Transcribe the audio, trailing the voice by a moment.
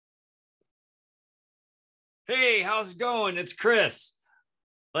Hey, how's it going? It's Chris.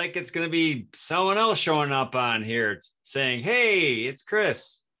 Like it's going to be someone else showing up on here saying, hey, it's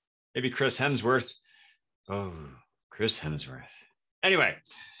Chris. Maybe Chris Hemsworth. Oh, Chris Hemsworth. Anyway,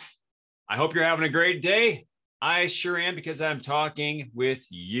 I hope you're having a great day. I sure am because I'm talking with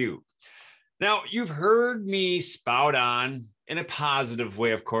you. Now, you've heard me spout on in a positive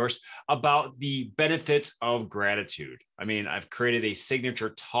way, of course, about the benefits of gratitude. I mean, I've created a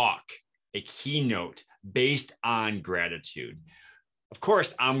signature talk, a keynote based on gratitude. Of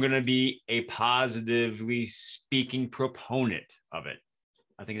course, I'm going to be a positively speaking proponent of it.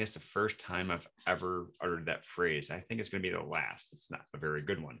 I think that's the first time I've ever uttered that phrase. I think it's going to be the last. It's not a very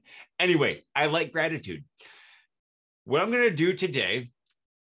good one. Anyway, I like gratitude. What I'm going to do today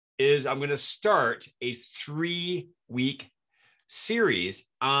is I'm going to start a 3-week series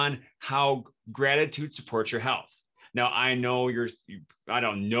on how gratitude supports your health. Now, I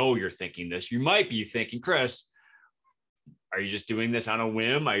don't know you're thinking this. You might be thinking, Chris, are you just doing this on a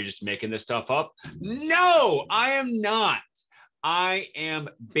whim? Are you just making this stuff up? No, I am not. I am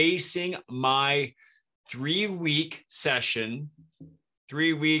basing my 3-week session,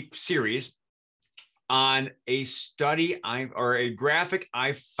 3-week series on a a graphic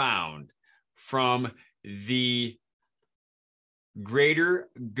I found from the Greater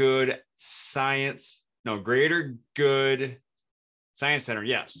Good Science Center,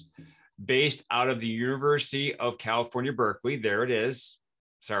 yes, based out of the University of California, Berkeley. There it is.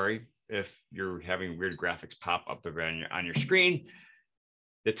 Sorry if you're having weird graphics pop up on your screen.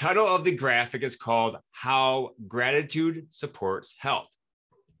 The title of the graphic is called How Gratitude Supports Health.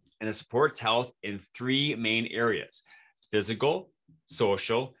 And it supports health in 3 main areas: physical,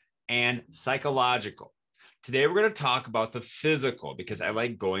 social, and psychological. Today, we're going to talk about the physical because I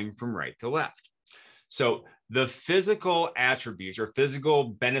like going from right to left. So the physical attributes or physical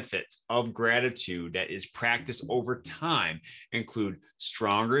benefits of gratitude that is practiced over time include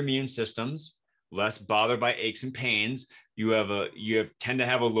stronger immune systems, less bothered by aches and pains. You tend to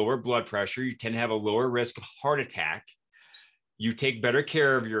have a lower blood pressure. You tend to have a lower risk of heart attack. You take better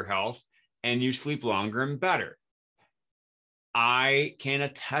care of your health, and you sleep longer and better. I can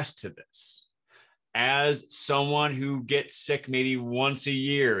attest to this. As someone who gets sick maybe once a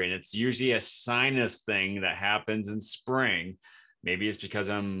year, and it's usually a sinus thing that happens in spring, maybe it's because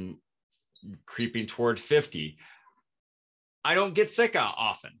I'm creeping toward 50, I don't get sick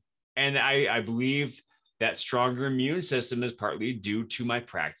often. And I believe that stronger immune system is partly due to my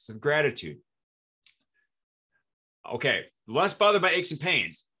practice of gratitude. Okay, less bothered by aches and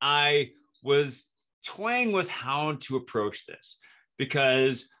pains. I was toying with how to approach this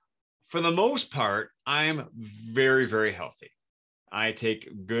because for the most part, I'm very, very healthy. I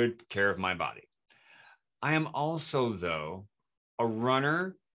take good care of my body. I am also, though, a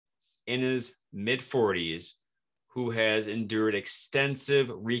runner in his mid 40s who has endured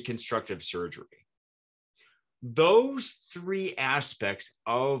extensive reconstructive surgery. Those 3 aspects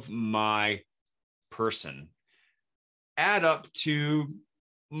of my person add up to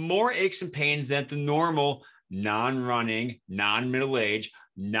more aches and pains than the normal non-running, non-middle-age,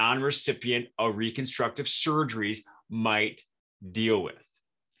 non-recipient of reconstructive surgeries might deal with.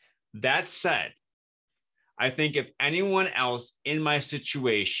 That said, I think if anyone else in my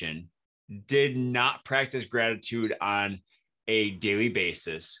situation did not practice gratitude on a daily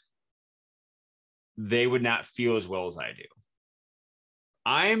basis, they would not feel as well as I do.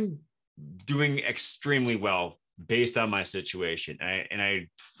 I'm doing extremely well based on my situation. And I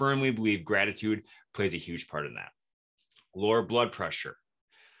firmly believe gratitude plays a huge part in that. Lower blood pressure.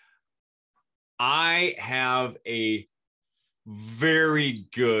 I have a very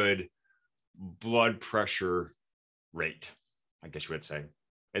good blood pressure rate, I guess you would say.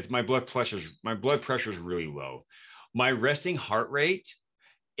 My blood pressure is really low. My resting heart rate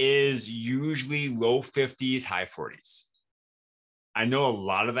is usually low 50s, high 40s. I know a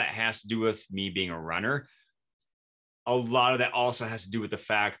lot of that has to do with me being a runner. A lot of that also has to do with the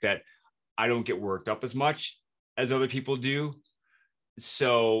fact that I don't get worked up as much as other people do.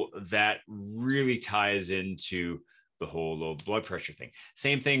 So that really ties into the whole low blood pressure thing.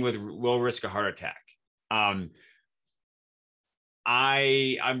 Same thing with low risk of heart attack. I'm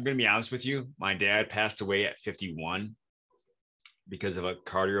going to be honest with you. My dad passed away at 51 because of a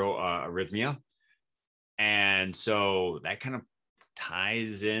cardio arrhythmia. And so that kind of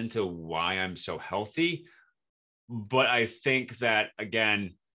ties into why I'm so healthy. But I think that,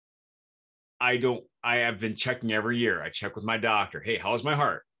 again, I have been checking every year. I check with my doctor. Hey, how's my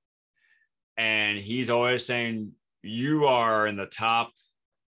heart? And he's always saying, you are in the top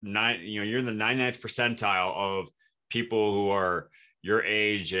 9, you're in the 99th percentile of people who are your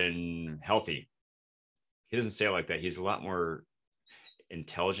age and healthy. he doesn't say it like that. He's a lot more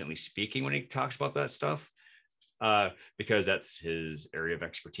intelligently speaking when he talks about that stuff, because that's his area of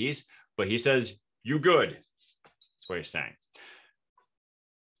expertise. But he says, you good. That's what he's saying.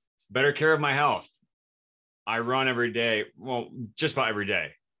 Better care of my health. I run every day. Well, just about every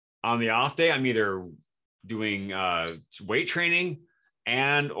day. On the off day, I'm either doing weight training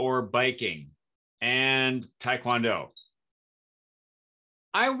and or biking and taekwondo.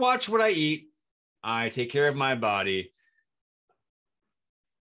 I watch what I eat. I take care of my body.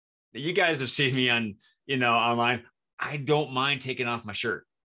 You guys have seen me on, online. I don't mind taking off my shirt.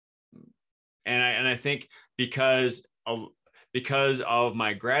 And I think because of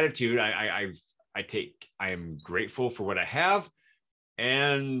my gratitude, I am grateful for what I have.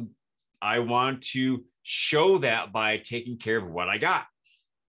 And I want to show that by taking care of what I got.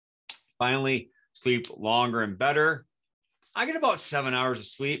 Finally, sleep longer and better. I get about 7 hours of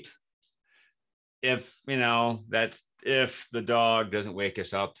sleep. If the dog doesn't wake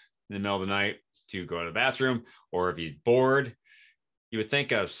us up in the middle of the night to go to the bathroom, or if he's bored. You would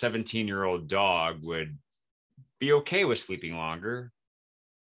think a 17-year-old dog would be okay with sleeping longer.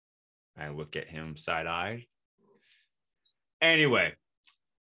 I look at him side-eyed. Anyway,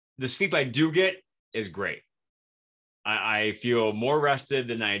 the sleep I do get is great. I feel more rested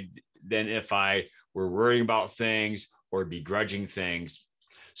than if I were worrying about things or begrudging things.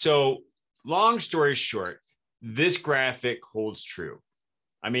 So, long story short, this graphic holds true.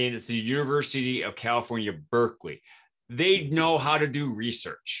 I mean, it's the University of California, Berkeley. They know how to do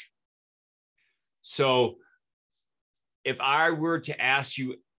research. So if I were to ask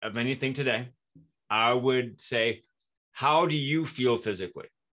you of anything today, I would say, how do you feel physically?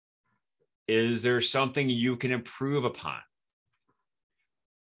 Is there something you can improve upon?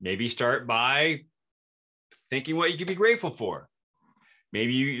 Maybe start by thinking what you could be grateful for.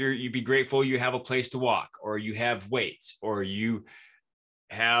 Maybe you'd be grateful you have a place to walk, or you have weights, or you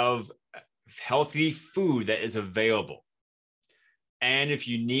have healthy food that is available. And if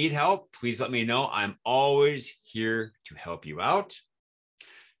you need help, please let me know. I'm always here to help you out.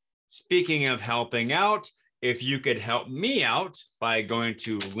 Speaking of helping out, if you could help me out by going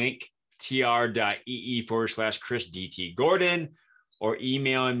to linktr.ee/Chris DT Gordon, or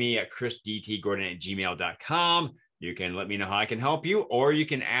emailing me at chrisdtgordon@gmail.com. You can let me know how I can help you, or you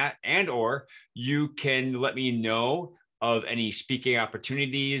can you can let me know of any speaking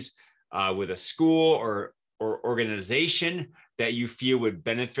opportunities with a school or organization that you feel would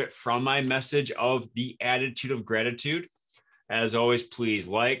benefit from my message of the attitude of gratitude. As always, please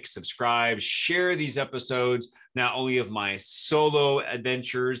like, subscribe, share these episodes, not only of my solo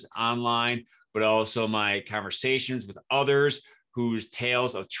adventures online, but also my conversations with others whose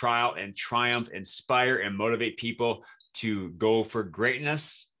tales of trial and triumph inspire and motivate people to go for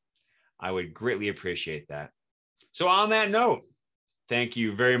greatness. I would greatly appreciate that. So on that note, thank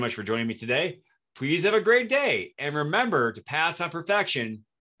you very much for joining me today. Please have a great day, and remember to pass on perfection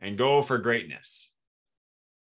and go for greatness.